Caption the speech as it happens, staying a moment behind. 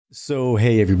So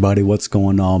hey everybody, what's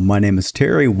going on? My name is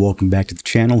Terry. Welcome back to the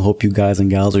channel. Hope you guys and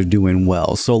gals are doing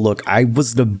well. So look, I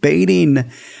was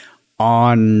debating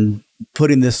on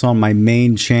putting this on my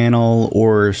main channel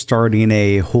or starting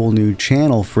a whole new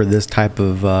channel for this type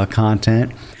of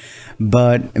content.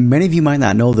 But many of you might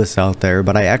not know this out there,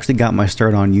 but I actually got my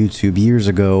start on YouTube years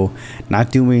ago,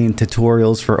 not doing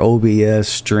tutorials for OBS,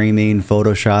 streaming,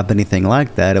 Photoshop, anything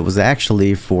like that. It was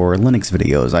actually for Linux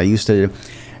videos. I used to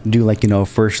do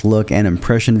first look and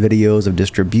impression videos of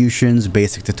distributions,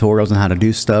 basic tutorials on how to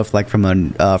do stuff like from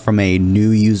a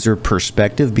new user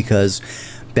perspective, because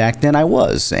back then I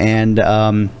was, and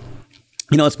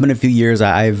it's been a few years.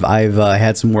 I've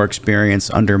had some more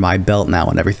experience under my belt now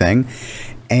and everything,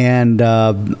 and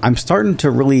I'm starting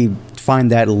to really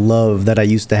find that love that I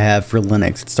used to have for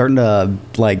Linux. It's starting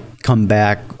to come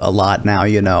back a lot now.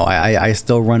 I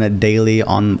still run it daily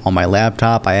on my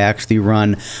laptop. I actually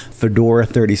run Fedora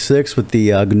 36 with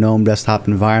the GNOME desktop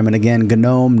environment. Again,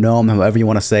 GNOME, however you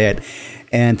want to say it.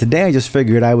 And today I just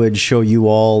figured I would show you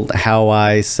all how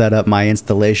I set up my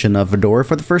installation of Fedora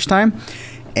for the first time.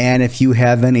 And if you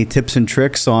have any tips and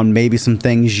tricks on maybe some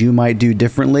things you might do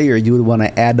differently or you would want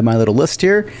to add to my little list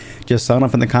here, just sound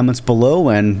off in the comments below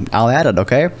and I'll add it,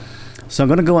 okay? So I'm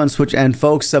going to go and switch. And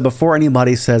folks, before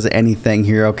anybody says anything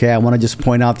here, okay, I want to just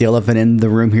point out the elephant in the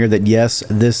room here that yes,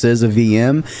 this is a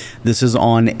VM. This is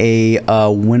on a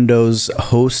Windows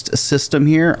host system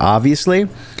here, obviously,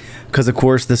 because of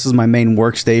course this is my main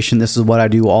workstation. This is what I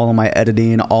do all of my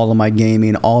editing, all of my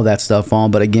gaming, all that stuff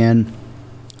on. But again,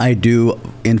 I do,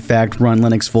 in fact, run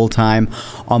Linux full-time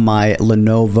on my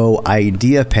Lenovo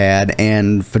IdeaPad,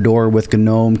 and Fedora with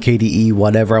GNOME, KDE,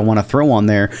 whatever I want to throw on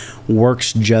there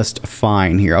works just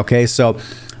fine here, okay? So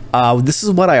this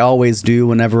is what I always do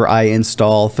whenever I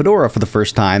install Fedora for the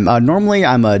first time. Normally,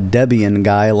 I'm a Debian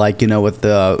guy, like, with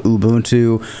the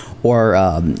Ubuntu,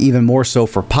 or even more so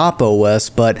for Pop!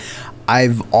 OS, but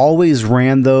I've always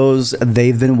ran those.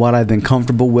 They've been what I've been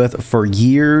comfortable with for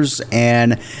years,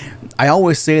 and I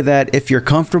always say that if you're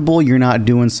comfortable, you're not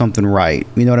doing something right.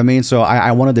 You know what I mean? So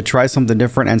I wanted to try something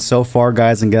different, and so far,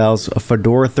 guys and gals,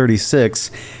 Fedora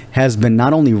 36 has been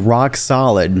not only rock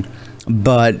solid,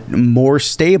 but more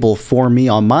stable for me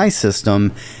on my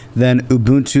system than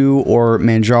Ubuntu or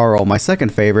Manjaro, my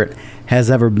second favorite,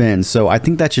 has ever been. So I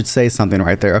think that should say something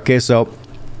right there. Okay, so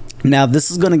now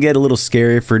this is going to get a little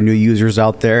scary for new users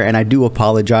out there, and I do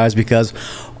apologize because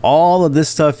all of this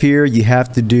stuff here you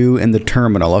have to do in the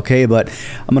terminal, okay? But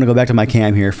I'm going to go back to my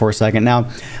cam here for a second. Now,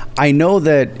 I know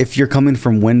that if you're coming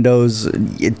from Windows,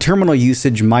 terminal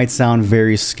usage might sound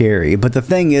very scary, but the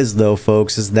thing is though,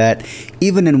 folks, is that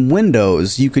even in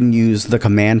Windows, you can use the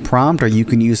command prompt, or you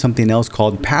can use something else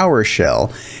called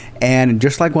PowerShell. And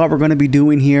just like what we're going to be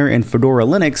doing here in Fedora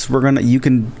Linux, you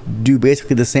can do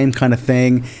basically the same kind of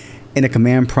thing in a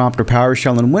command prompt or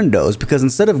PowerShell in Windows, because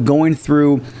instead of going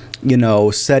through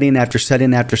setting after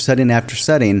setting after setting after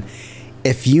setting,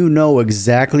 if you know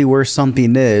exactly where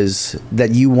something is that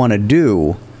you want to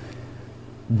do,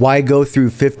 why go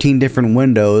through 15 different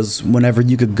windows whenever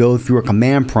you could go through a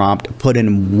command prompt, put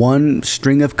in one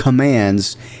string of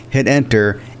commands, hit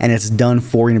enter, and it's done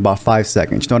for you in about 5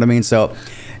 seconds? You know what I mean? So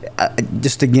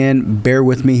just again, bear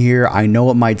with me here. I know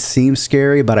it might seem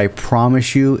scary, but I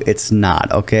promise you it's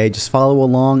not, okay? Just follow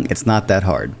along. It's not that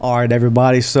hard. All right,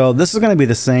 everybody. So this is going to be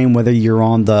the same whether you're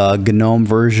on the GNOME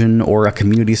version or a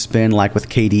community spin like with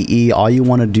KDE. All you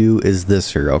want to do is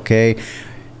this here, okay?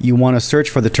 You want to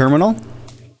search for the terminal.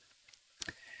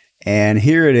 And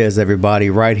here it is,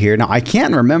 everybody, right here. Now, I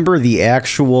can't remember the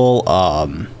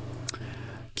actual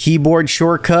keyboard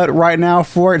shortcut right now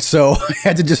for it, so I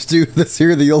had to just do this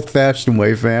here the old-fashioned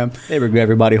way, fam. There we go,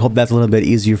 everybody. Hope that's a little bit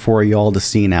easier for you all to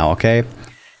see now, okay?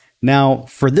 Now,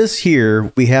 for this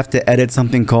here, we have to edit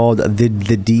something called the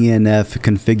Dnf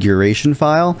Configuration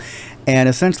File, and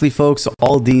essentially, folks,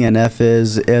 all DNF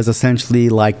is essentially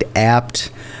like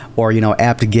apt, or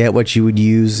apt-get, what you would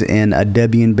use in a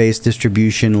Debian-based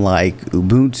distribution like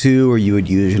Ubuntu, or you would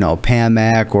use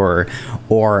Pamac or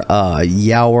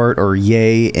Yowert or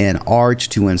Yay and Arch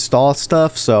to install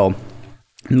stuff. So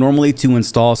normally to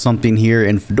install something here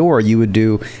in Fedora, you would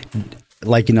do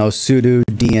sudo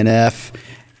dnf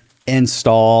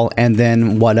install and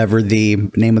then whatever the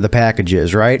name of the package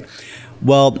is, right?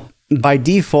 Well, by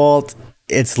default,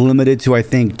 it's limited to I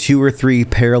think 2 or 3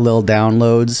 parallel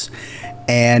downloads.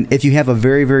 And if you have a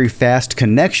very, very fast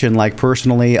connection, like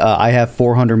personally, I have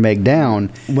 400 meg down,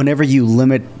 whenever you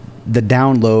limit the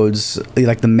downloads,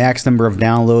 like the max number of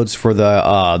downloads for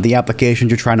the applications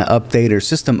you're trying to update or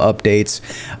system updates.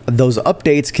 Those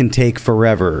updates can take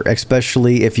forever,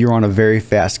 especially if you're on a very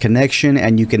fast connection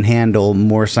and you can handle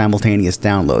more simultaneous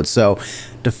downloads. So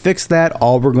to fix that,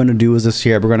 all we're going to do is this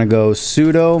here. We're going to go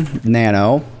sudo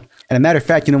nano. And a matter of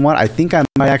fact, you know what? I think I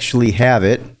might actually have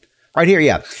it right here.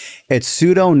 Yeah, it's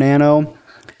sudo nano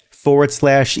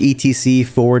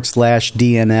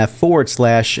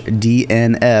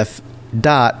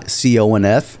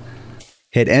 /etc/dnf/dnf.conf.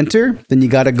 Hit enter. Then you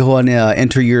got to go and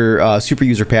enter your super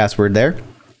user password there.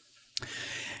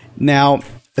 Now,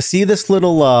 see this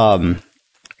little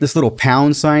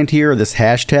pound sign here, or this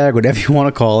hashtag, whatever you want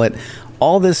to call it.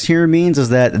 All this here means is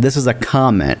that this is a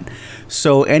comment.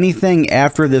 So anything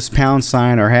after this pound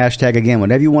sign or hashtag, again,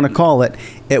 whatever you want to call it,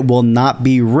 it will not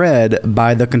be read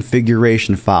by the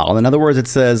configuration file. In other words, it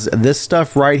says this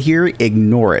stuff right here,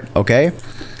 ignore it, okay?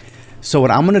 So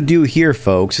what I'm going to do here,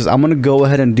 folks, is I'm going to go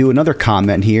ahead and do another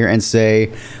comment here and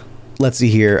say, let's see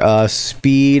here,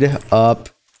 speed up,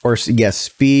 or yes,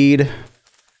 speed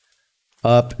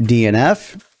up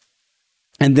DNF.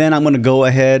 And then I'm going to go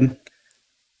ahead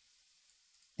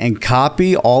and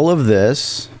copy all of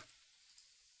this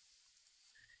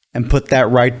and put that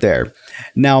right there.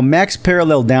 Now, max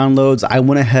parallel downloads, I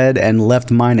went ahead and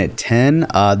left mine at 10.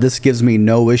 This gives me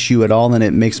no issue at all, and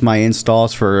it makes my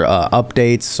installs for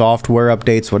updates, software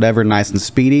updates, whatever, nice and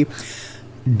speedy.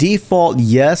 Default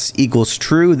yes equals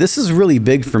true. This is really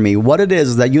big for me. What it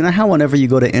is that, you know how whenever you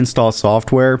go to install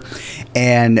software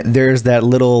and there's that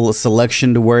little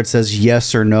selection to where it says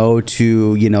yes or no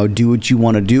to, you know, do what you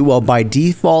want to do? Well, by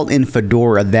default in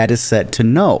Fedora, that is set to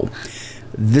no.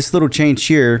 This little change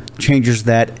here changes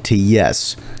that to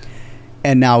yes.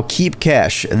 And now keep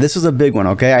cache. This is a big one,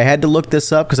 okay? I had to look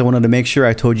this up because I wanted to make sure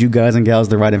I told you guys and gals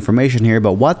the right information here.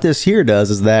 But what this here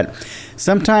does is that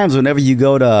sometimes whenever you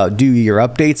go to do your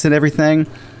updates and everything,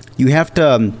 you have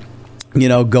to, you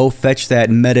know, go fetch that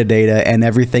metadata and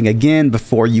everything again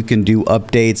before you can do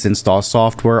updates, install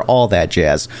software, all that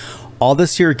jazz. All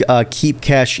this here keep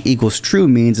cache equals true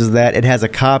means is that it has a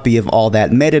copy of all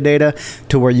that metadata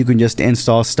to where you can just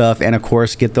install stuff and of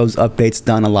course get those updates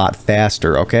done a lot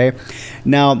faster, okay?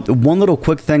 Now, one little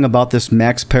quick thing about this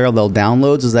max parallel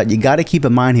downloads is that you got to keep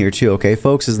in mind here too, okay,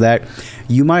 folks, is that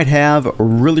you might have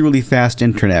really fast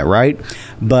internet, right?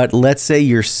 But let's say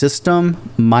your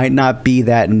system might not be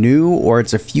that new or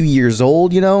it's a few years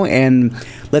old, you know, and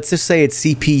let's just say its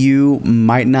CPU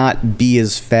might not be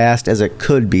as fast as it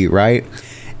could be, right?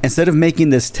 Instead of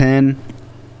making this 10,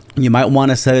 you might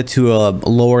want to set it to a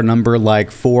lower number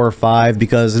like 4 or 5,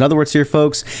 because in other words here,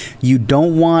 folks, you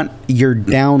don't want your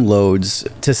downloads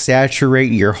to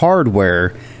saturate your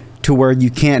hardware to where you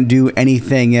can't do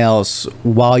anything else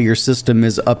while your system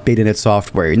is updating its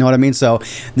software. You know what I mean? So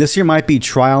this here might be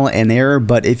trial and error,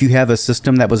 but if you have a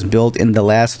system that was built in the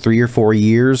last 3 or 4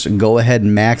 years, go ahead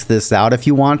and max this out if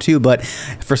you want to. But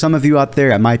for some of you out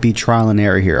there, it might be trial and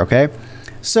error here, okay?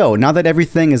 So now that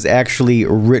everything is actually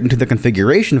written to the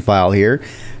configuration file here,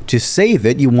 to save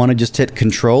it, you want to just hit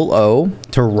Control O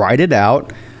to write it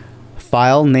out,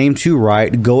 file name to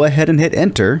write, go ahead and hit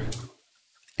enter,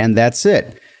 and that's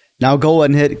it. Now go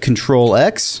ahead and hit Control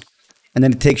X, and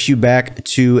then it takes you back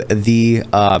to the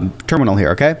terminal here,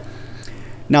 okay?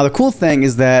 Now the cool thing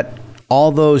is that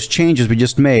all those changes we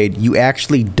just made, you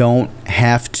actually don't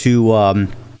have to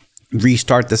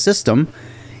restart the system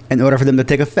in order for them to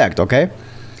take effect, okay?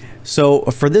 So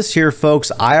for this here,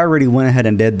 folks, I already went ahead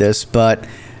and did this, but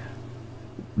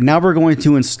now we're going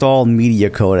to install media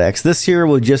codecs. This here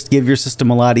will just give your system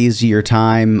a lot easier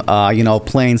time, you know,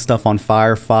 playing stuff on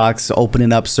Firefox,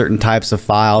 opening up certain types of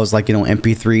files like, you know,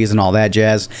 MP3s and all that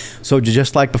jazz. So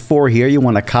just like before here, you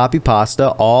want to copy pasta,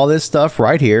 all this stuff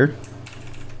right here.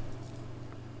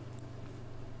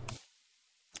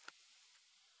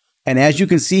 And as you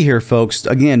can see here, folks,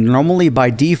 again, normally by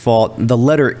default, the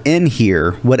letter N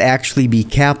here would actually be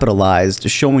capitalized,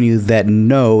 showing you that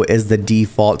no is the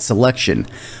default selection.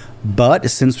 But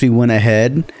since we went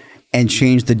ahead and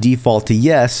changed the default to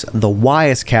yes, the Y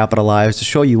is capitalized to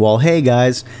show you all, hey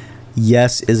guys,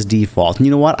 yes is default. And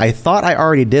you know what? I thought I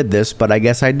already did this, but I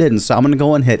guess I didn't. So I'm going to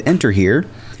go and hit enter here.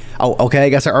 Oh, okay, I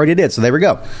guess I already did. So there we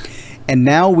go. And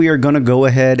now we are going to go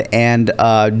ahead and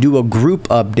do a group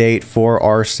update for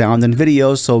our sound and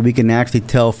videos so we can actually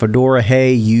tell Fedora,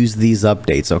 hey, use these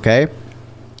updates, okay? I'm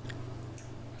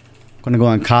going to go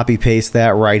and copy paste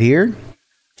that right here.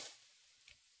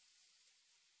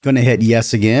 Going to hit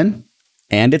yes again,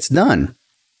 and it's done.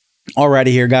 Alrighty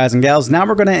here, guys and gals, now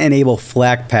we're going to enable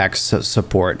Flatpak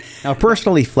support. Now,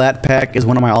 personally, Flatpak is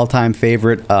one of my all-time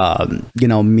favorite,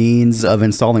 means of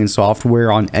installing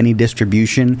software on any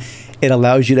distribution. It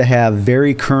allows you to have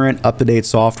very current, up-to-date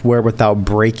software without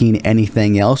breaking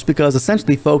anything else, because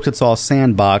essentially, folks, it's all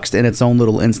sandboxed in its own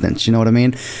little instance, you know what I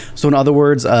mean? So in other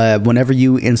words, whenever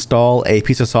you install a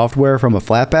piece of software from a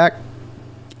Flatpak,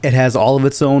 it has all of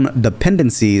its own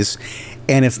dependencies,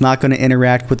 and it's not going to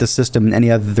interact with the system in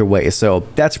any other way. So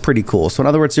that's pretty cool. So in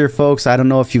other words here, folks, I don't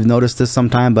know if you've noticed this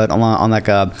sometime, but on like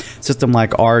a system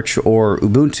like Arch or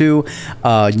Ubuntu,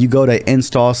 you go to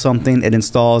install something, it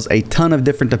installs a ton of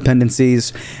different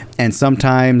dependencies, and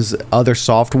sometimes other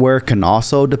software can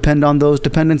also depend on those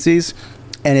dependencies.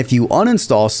 And if you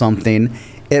uninstall something,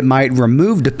 it might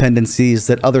remove dependencies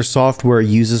that other software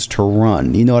uses to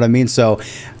run. You know what I mean? So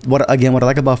what I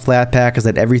like about Flatpak is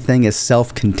that everything is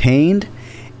self-contained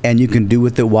and you can do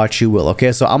with it what you will.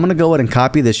 Okay, so I'm gonna go ahead and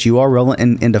copy this URL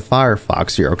into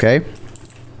Firefox here, okay?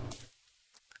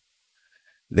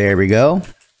 There we go.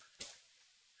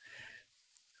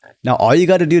 Now, all you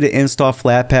got to do to install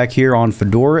Flatpak here on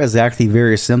Fedora is actually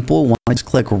very simple. Just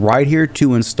click right here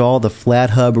to install the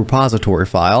FlatHub repository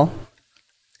file.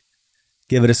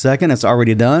 Give it a second, it's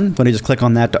already done. But I just click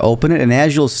on that to open it, and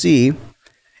as you'll see,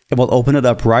 it will open it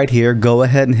up right here. Go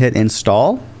ahead and hit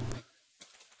install.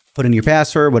 Put in your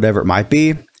password, whatever it might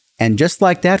be, and just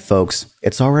like that, folks,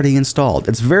 it's already installed.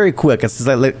 It's very quick. It's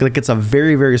like it's a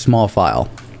very, very small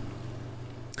file.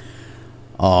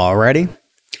 Alrighty.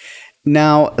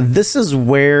 Now, this is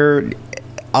where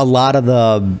a lot of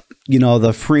the,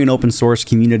 the free and open source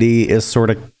community is sort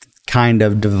of kind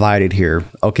of divided here,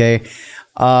 okay?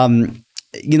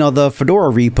 The Fedora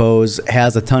Repos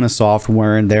has a ton of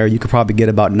software in there. You could probably get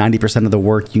about 90% of the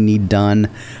work you need done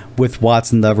with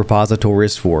what's in the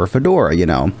repositories for Fedora,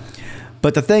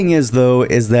 But the thing is, though,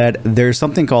 is that there's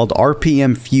something called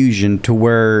RPM Fusion to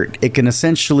where it can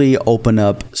essentially open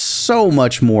up so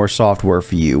much more software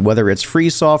for you, whether it's free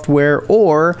software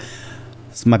or,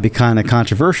 this might be kind of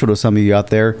controversial to some of you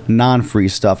out there, non-free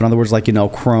stuff. In other words, like,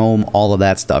 Chrome, all of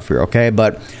that stuff here, okay?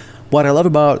 But what I love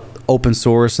about open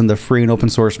source and the free and open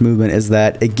source movement is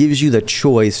that it gives you the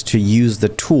choice to use the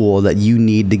tool that you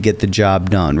need to get the job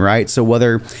done, right? So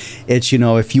whether it's,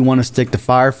 if you want to stick to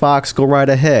Firefox, go right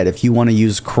ahead. If you want to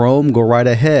use Chrome, go right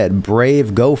ahead.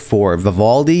 Brave, go for it.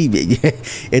 Vivaldi,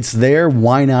 it's there.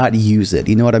 Why not use it?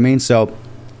 You know what I mean? So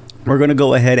we're going to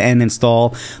go ahead and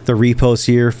install the repos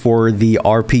here for the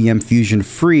RPM Fusion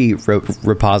free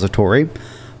repository.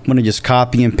 I'm going to just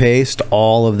copy and paste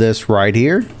all of this right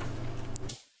here.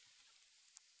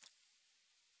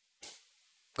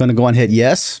 Going to go and hit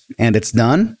yes, and it's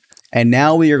done. And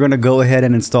now we are going to go ahead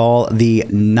and install the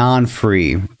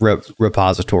non-free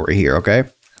repository here, okay?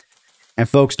 And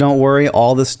folks, don't worry,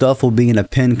 all this stuff will be in a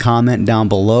pinned comment down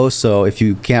below, so if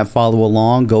you can't follow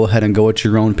along, go ahead and go at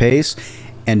your own pace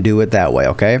and do it that way,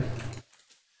 okay?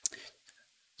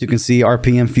 You can see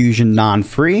RPM Fusion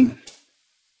non-free.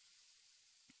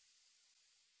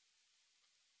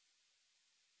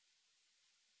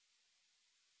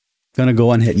 Gonna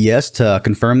go and hit yes to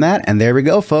confirm that, and there we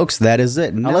go, folks. That is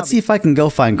it. Now let's see if I can go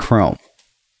find Chrome.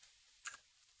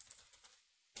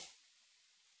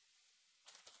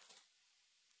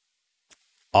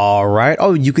 All right.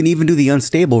 Oh, you can even do the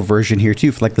unstable version here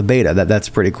too, for like the beta. That's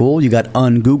pretty cool. You got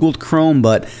ungoogled Chrome,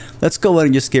 but let's go ahead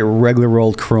and just get regular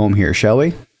old Chrome here, shall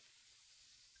we?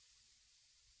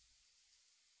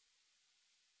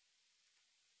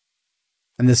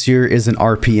 And this here is an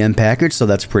RPM package, so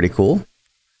that's pretty cool.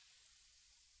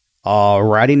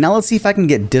 Alrighty, now let's see if I can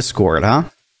get Discord, huh?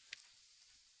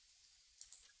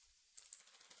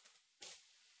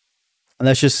 And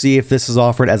let's just see if this is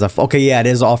offered as a... Okay, yeah, it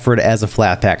is offered as a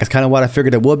Flatpak. It's kind of what I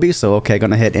figured it would be, so okay,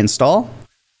 gonna hit install.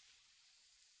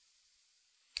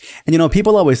 And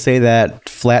people always say that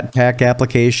Flatpak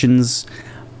applications,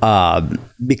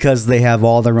 because they have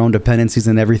all their own dependencies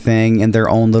and everything in their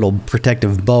own little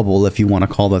protective bubble, if you want to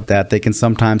call it that, they can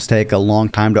sometimes take a long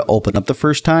time to open up the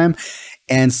first time.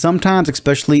 And sometimes,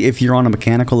 especially if you're on a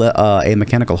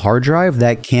mechanical hard drive,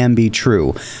 that can be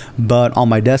true. But on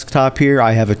my desktop here,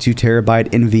 I have a 2 terabyte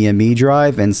NVMe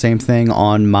drive, and same thing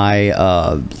on my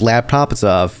laptop. It's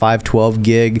a 512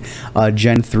 gig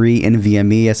Gen 3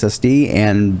 NVMe SSD,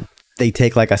 and they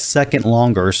take like a second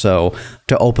longer or so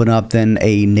to open up than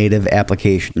a native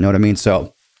application. You know what I mean?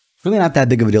 So really not that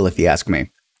big of a deal if you ask me.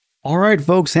 All right,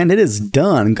 folks, and it is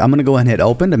done. I'm going to go ahead and hit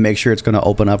open to make sure it's going to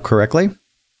open up correctly.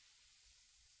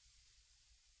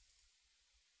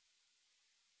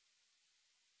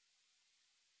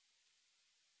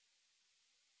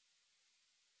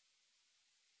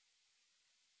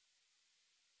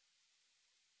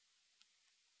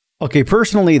 Okay,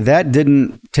 personally, that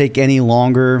didn't take any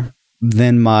longer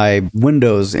than my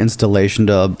Windows installation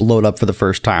to load up for the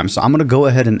first time. So I'm going to go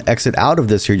ahead and exit out of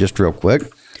this here just real quick.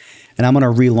 And I'm going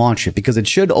to relaunch it because it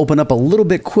should open up a little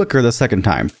bit quicker the second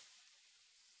time.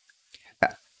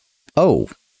 Oh.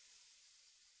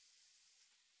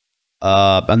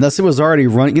 Unless it was already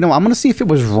running. You know, I'm going to see if it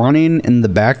was running in the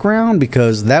background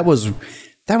because that was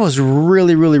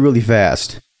really, really, really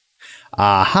fast.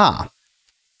 Aha.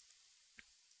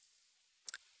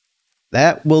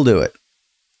 That will do it.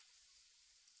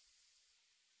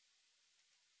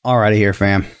 Alrighty here,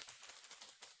 fam.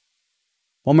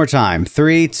 One more time.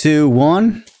 3, 2,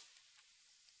 1.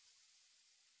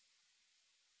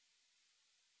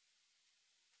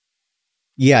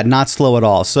 Yeah, not slow at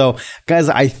all. So, guys,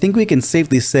 I think we can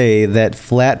safely say that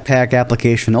Flatpak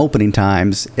application opening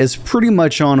times is pretty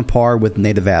much on par with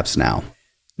native apps now.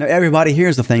 Now, everybody,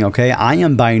 here's the thing, okay? I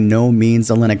am by no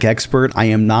means a Linux expert. I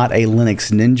am not a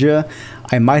Linux ninja.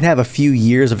 I might have a few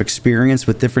years of experience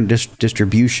with different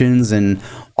distributions and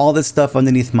all this stuff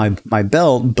underneath my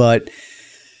belt, but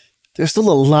there's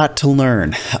still a lot to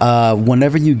learn.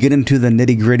 Whenever you get into the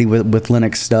nitty-gritty with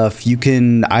Linux stuff, you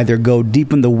can either go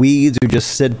deep in the weeds or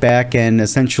just sit back and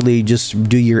essentially just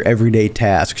do your everyday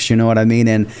tasks, you know what I mean?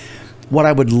 And what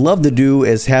I would love to do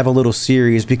is have a little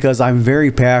series because I'm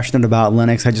very passionate about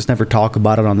Linux. I just never talk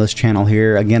about it on this channel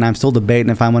here. Again, I'm still debating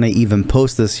if I'm going to even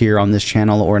post this here on this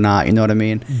channel or not, you know what I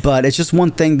mean? But it's just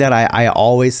one thing that I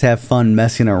always have fun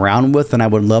messing around with, and I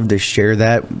would love to share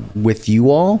that with you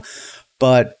all.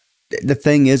 But the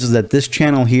thing is that this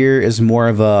channel here is more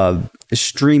of a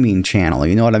streaming channel,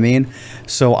 you know what I mean?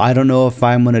 So I don't know if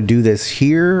I'm going to do this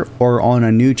here or on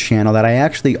a new channel that I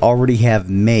actually already have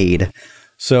made.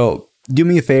 So do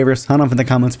me a favor, sign off in the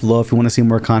comments below if you want to see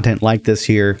more content like this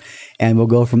here, and we'll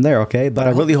go from there, okay? But I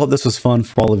really hope this was fun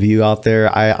for all of you out there.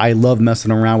 I love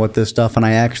messing around with this stuff, and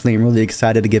I actually am really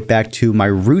excited to get back to my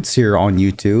roots here on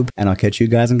YouTube, and I'll catch you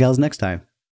guys and gals next time.